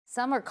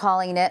Some are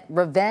calling it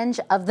Revenge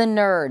of the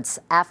Nerds.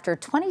 After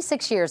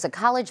 26 years, a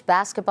college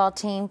basketball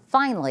team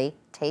finally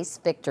tastes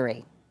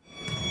victory.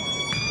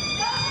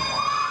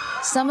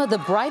 Some of the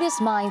brightest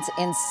minds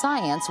in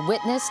science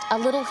witnessed a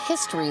little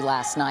history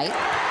last night.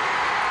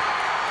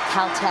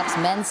 Caltech's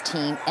men's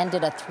team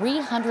ended a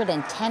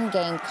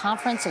 310-game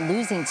conference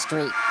losing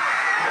streak,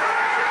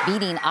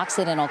 beating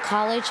Occidental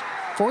College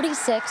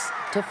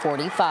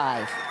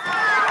 46-45.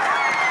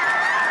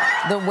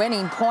 The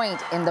winning point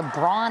in the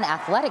Braun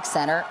Athletic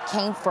Center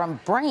came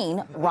from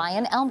Brain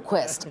Ryan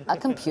Elmquist, a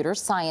computer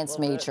science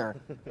major.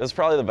 It was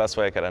probably the best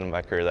way I could end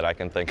my career that I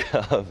can think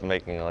of,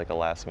 making like a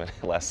last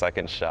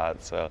second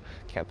shot, so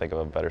can't think of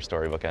a better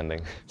storybook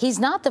ending. He's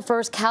not the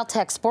first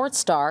Caltech sports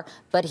star,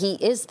 but he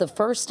is the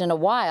first in a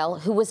while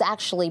who was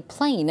actually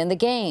playing in the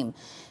game.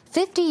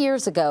 50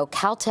 years ago,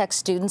 Caltech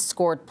students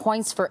scored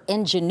points for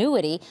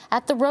ingenuity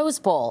at the Rose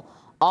Bowl,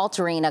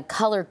 altering a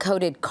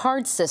color-coded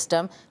card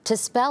system to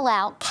spell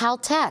out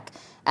Caltech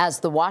as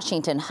the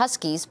Washington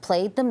Huskies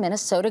played the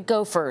Minnesota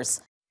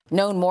Gophers.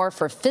 Known more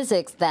for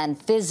physics than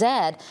phys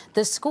ed,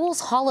 the school's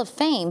Hall of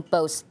Fame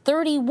boasts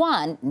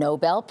 31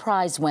 Nobel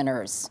Prize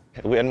winners.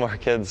 We had more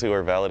kids who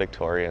were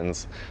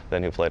valedictorians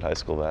than who played high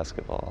school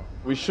basketball.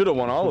 We should have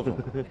won all of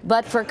them.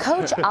 But for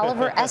Coach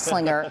Oliver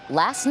Esslinger,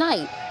 last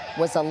night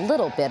was a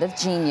little bit of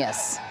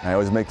genius. I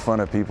always make fun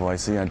of people I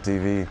see on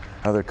TV,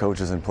 other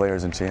coaches and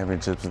players in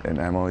championships, and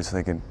I'm always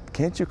thinking,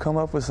 can't you come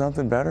up with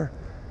something better?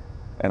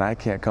 And I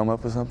can't come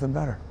up with something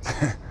better.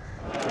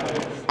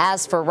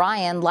 As for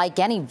Ryan, like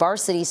any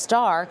varsity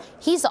star,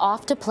 he's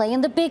off to play in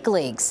the big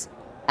leagues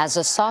as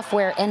a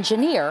software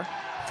engineer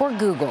for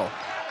Google.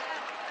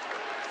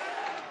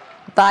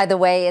 By the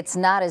way, it's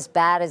not as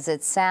bad as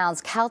it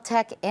sounds.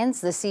 Caltech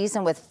ends the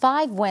season with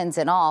 5 wins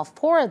in all.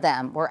 4 of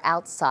them were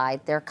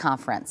outside their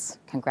conference.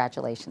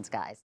 Congratulations,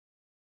 guys.